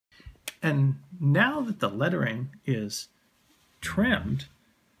And now that the lettering is trimmed,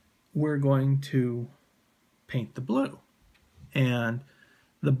 we're going to paint the blue. And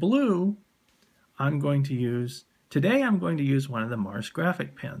the blue I'm going to use, today I'm going to use one of the Mars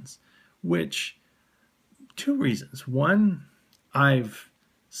graphic pens, which, two reasons. One, I've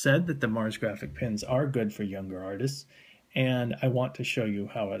said that the Mars graphic pens are good for younger artists, and I want to show you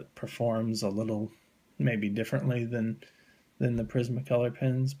how it performs a little maybe differently than the Prismacolor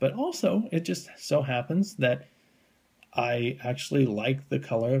pens, but also it just so happens that I actually like the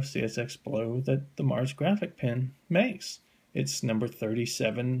color of CSX blue that the Mars graphic pen makes. It's number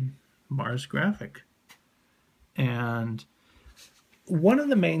 37 Mars graphic. And one of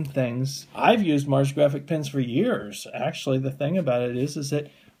the main things, I've used Mars graphic pens for years. Actually, the thing about it is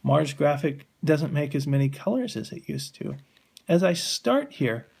that Mars graphic doesn't make as many colors as it used to. As I start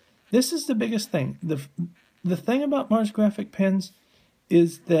here, this is the biggest thing. The thing about Mars graphic pens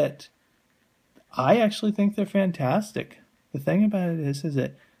is that I actually think they're fantastic. The thing about it is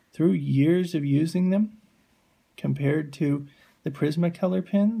that through years of using them, compared to the Prismacolor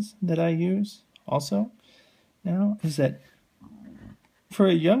pens that I use also now, is that for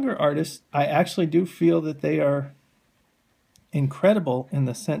a younger artist, I actually do feel that they are incredible in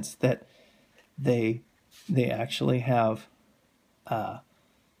the sense that they actually have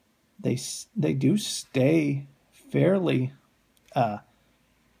they do stay fairly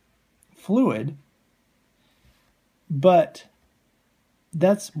fluid, but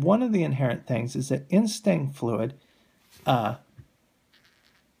that's one of the inherent things, is that in staying fluid,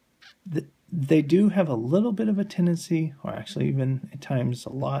 they do have a little bit of a tendency, or actually even at times a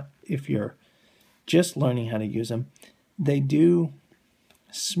lot, if you're just learning how to use them, they do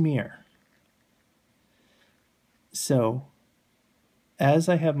smear. So as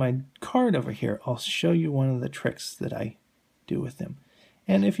I have my card over here, I'll show you one of the tricks that I do with them.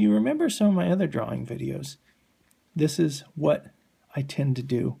 And if you remember some of my other drawing videos, this is what I tend to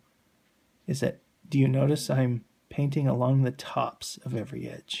do, is that, do you notice I'm painting along the tops of every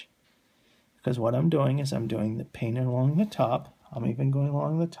edge? Because what I'm doing is I'm doing the painting along the top. I'm even going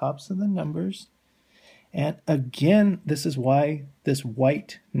along the tops of the numbers. And again, this is why this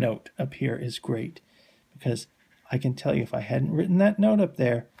white note up here is great, because I can tell you if I hadn't written that note up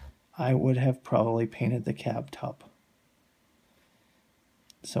there, I would have probably painted the cab top.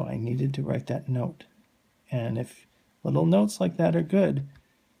 So I needed to write that note. And if little notes like that are good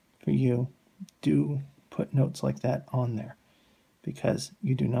for you, do put notes like that on there, because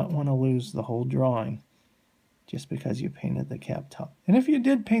you do not want to lose the whole drawing just because you painted the cab top. And if you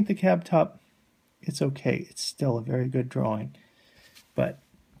did paint the cab top, it's okay. It's still a very good drawing. But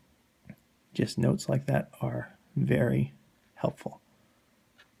just notes like that are very helpful.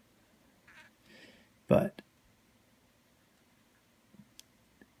 But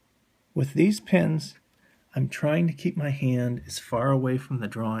with these pens, I'm trying to keep my hand as far away from the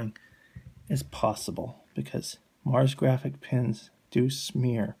drawing as possible, because Mars graphic pens do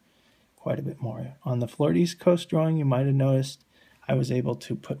smear quite a bit more. On the Florida East Coast drawing, you might have noticed I was able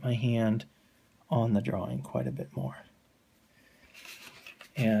to put my hand on the drawing quite a bit more.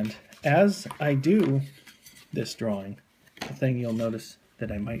 And as I do this drawing, the thing you'll notice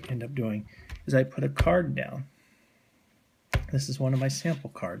that I might end up doing is I put a card down. This is one of my sample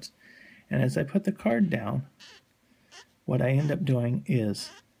cards. And as I put the card down, what I end up doing is,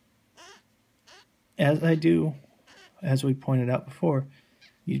 as I do, as we pointed out before,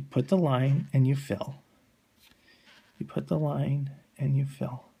 you put the line and you fill. You put the line and you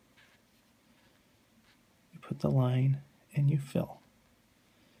fill. You put the line and you fill.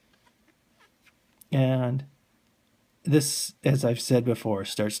 And this, as I've said before,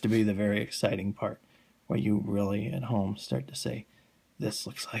 starts to be the very exciting part, where you really at home start to say, this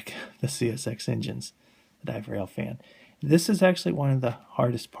looks like the CSX engines that I've rail fan. This is actually one of the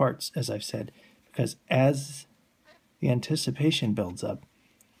hardest parts, as I've said, because as the anticipation builds up,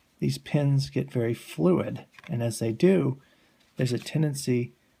 these pens get very fluid, and as they do, there's a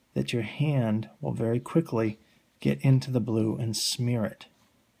tendency that your hand will very quickly get into the blue and smear it,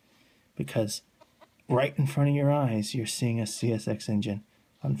 because right in front of your eyes you're seeing a CSX engine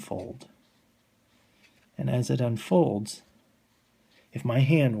unfold. And as it unfolds, if my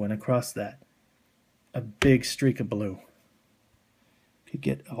hand went across that, a big streak of blue could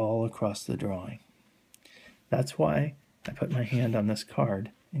get all across the drawing. That's why I put my hand on this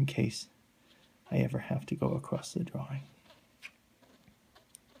card, in case I ever have to go across the drawing.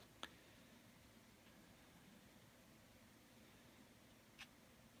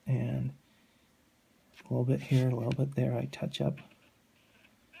 And a little bit here, a little bit there, I touch up.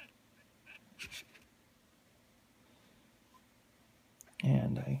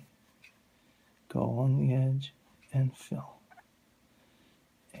 And I go along the edge and fill.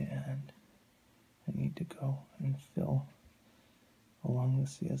 And I need to go and fill along the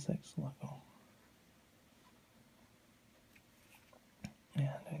CSX logo. And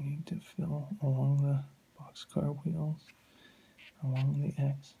I need to fill along the boxcar wheels, along the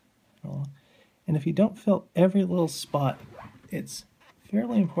X, and if you don't fill every little spot, it's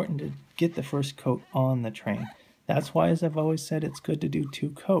fairly important to get the first coat on the train. That's why, as I've always said, it's good to do 2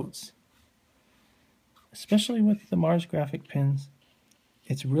 coats. Especially with the Mars graphic pins,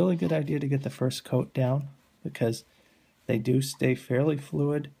 it's a really good idea to get the first coat down because they do stay fairly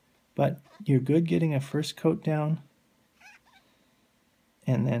fluid, but you're good getting a first coat down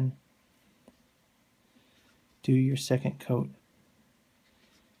and then do your second coat.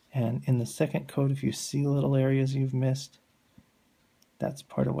 And in the second coat, if you see little areas you've missed, that's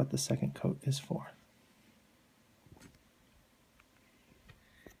part of what the second coat is for.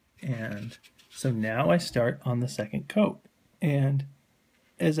 And so now I start on the second coat. And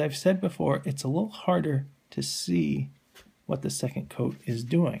as I've said before, it's a little harder to see what the second coat is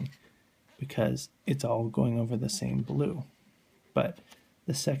doing because it's all going over the same blue. But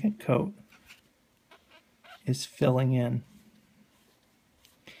the second coat is filling in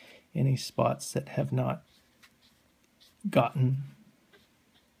any spots that have not gotten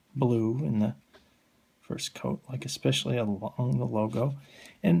blue in the first coat, like especially along the logo.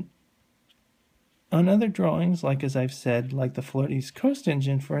 And on other drawings, like as I've said, like the Florida East Coast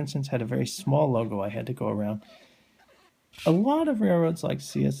engine, for instance, had a very small logo I had to go around. A lot of railroads like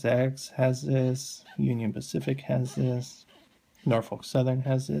CSX has this, Union Pacific has this, Norfolk Southern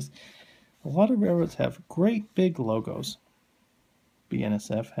has this. A lot of railroads have great big logos.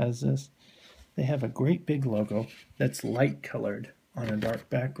 BNSF has this. They have a great big logo that's light colored on a dark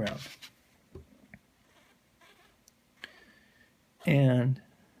background. And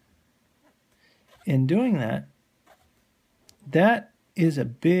in doing that, that is a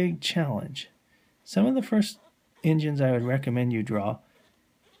big challenge. Some of the first engines I would recommend you draw,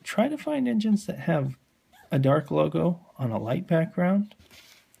 try to find engines that have a dark logo on a light background,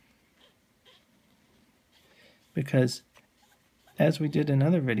 because as we did in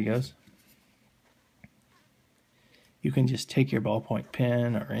other videos, you can just take your ballpoint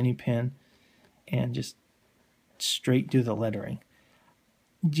pen or any pen and just straight do the lettering.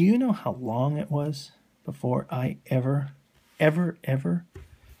 Do you know how long it was before I ever,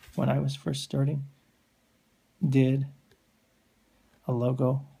 when I was first starting, did a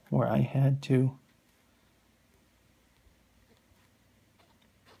logo where I had to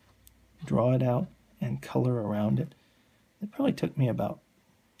draw it out and color around it? It probably took me about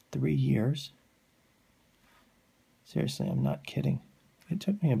 3 years. Seriously, I'm not kidding. It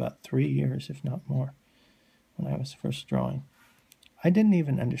took me about 3 years, if not more, when I was first drawing. I didn't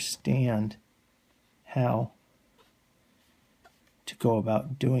even understand how to go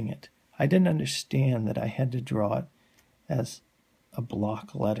about doing it. I didn't understand that I had to draw it as a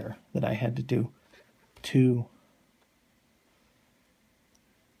block letter, that I had to do to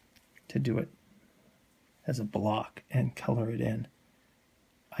do it as a block and color it in.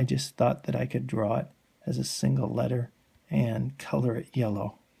 I just thought that I could draw it as a single letter and color it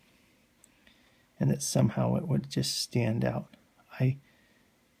yellow, and that somehow it would just stand out.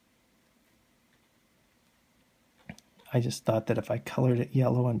 I just thought that if I colored it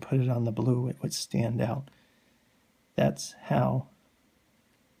yellow and put it on the blue, it would stand out. That's how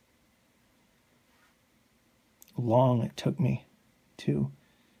long it took me to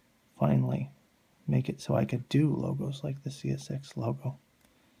finally make it so I could do logos like the CSX logo.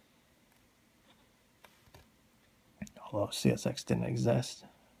 Although CSX didn't exist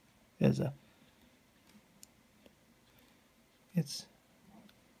it's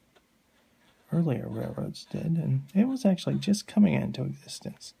earlier railroads did, and it was actually just coming into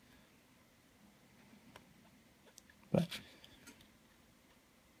existence. But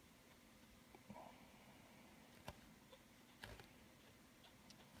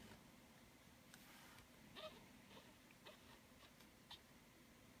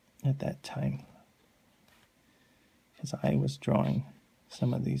at that time, because I was drawing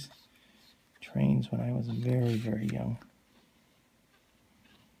some of these trains when I was very, very young.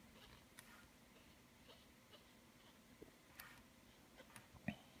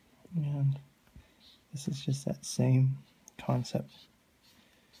 And this is just that same concept,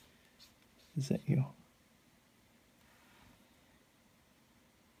 is that you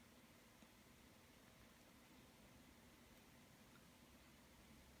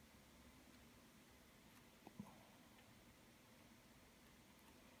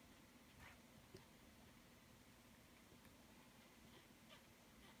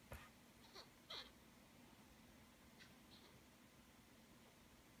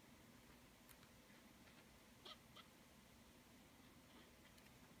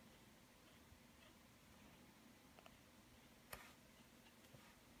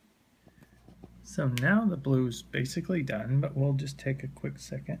So now the blue's basically done, but we'll just take a quick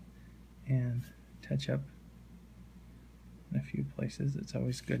second and touch up in a few places. It's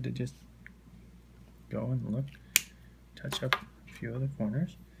always good to just go and look, touch up a few of the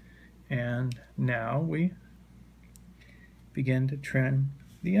corners. And now we begin to trim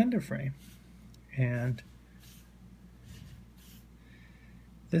the underframe. And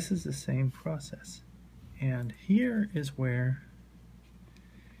this is the same process. And here is where,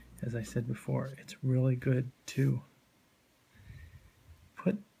 as I said before, it's really good to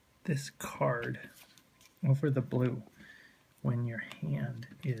put this card over the blue when your hand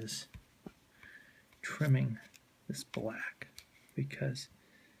is trimming this black, because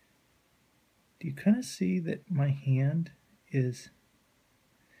do you kind of see that my hand is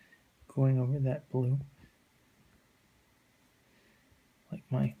going over that blue? Like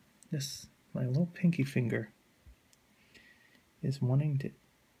my little pinky finger is wanting to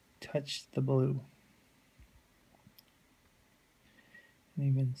touch the blue. And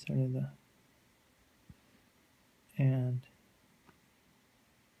even sort of and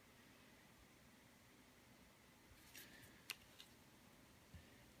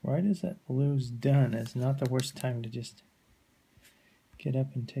right as that blue's done is not the worst time to just get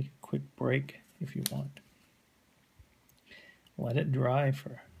up and take a quick break if you want. Let it dry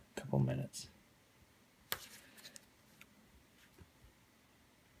for a couple minutes.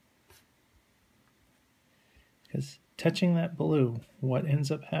 Because touching that blue, what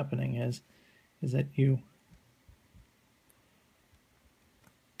ends up happening is that you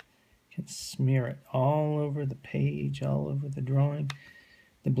can smear it all over the page, all over the drawing.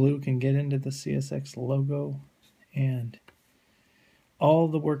 The blue can get into the CSX logo and all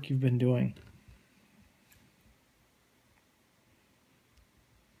the work you've been doing.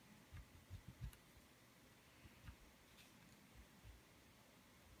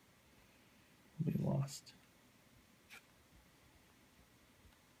 Will be lost.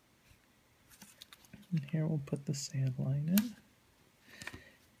 And here we'll put the sand line in.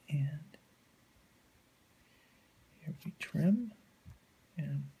 And here we trim.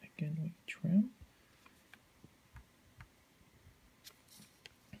 And again we trim.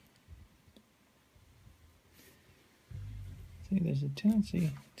 See, there's a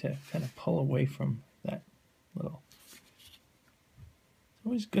tendency to kind of pull away from that little. It's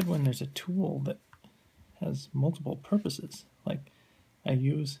always good when there's a tool that has multiple purposes. Like I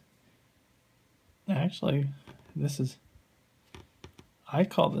use, actually, I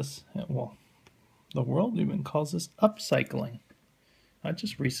call this, well, the world even calls this upcycling. Not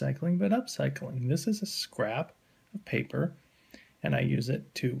just recycling, but upcycling. This is a scrap of paper, and I use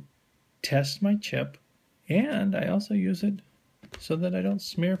it to test my chip, and I also use it so that I don't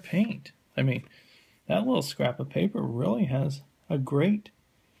smear paint. I mean, that little scrap of paper really has a great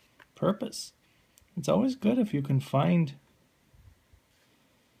purpose. It's always good if you can find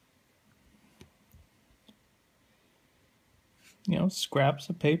scraps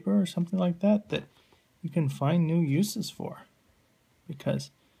of paper or something like that that you can find new uses for.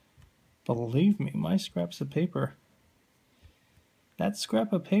 Because believe me, my scraps of paper, that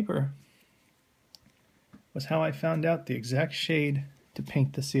scrap of paper was how I found out the exact shade to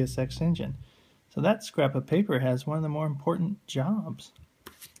paint the CSX engine. So that scrap of paper has one of the more important jobs,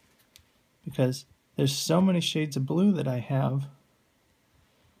 because there's so many shades of blue that I have.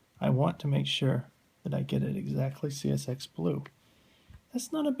 I want to make sure that I get it exactly CSX blue.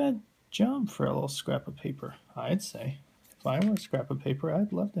 That's not a bad job for a little scrap of paper, I'd say. If I were a scrap of paper,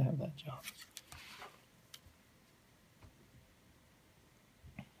 I'd love to have that job.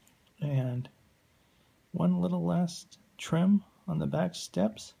 And one little last trim on the back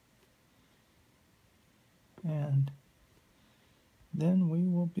steps. And then we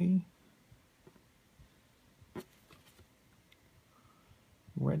will be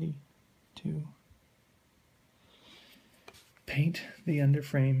ready to paint the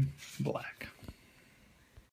underframe black.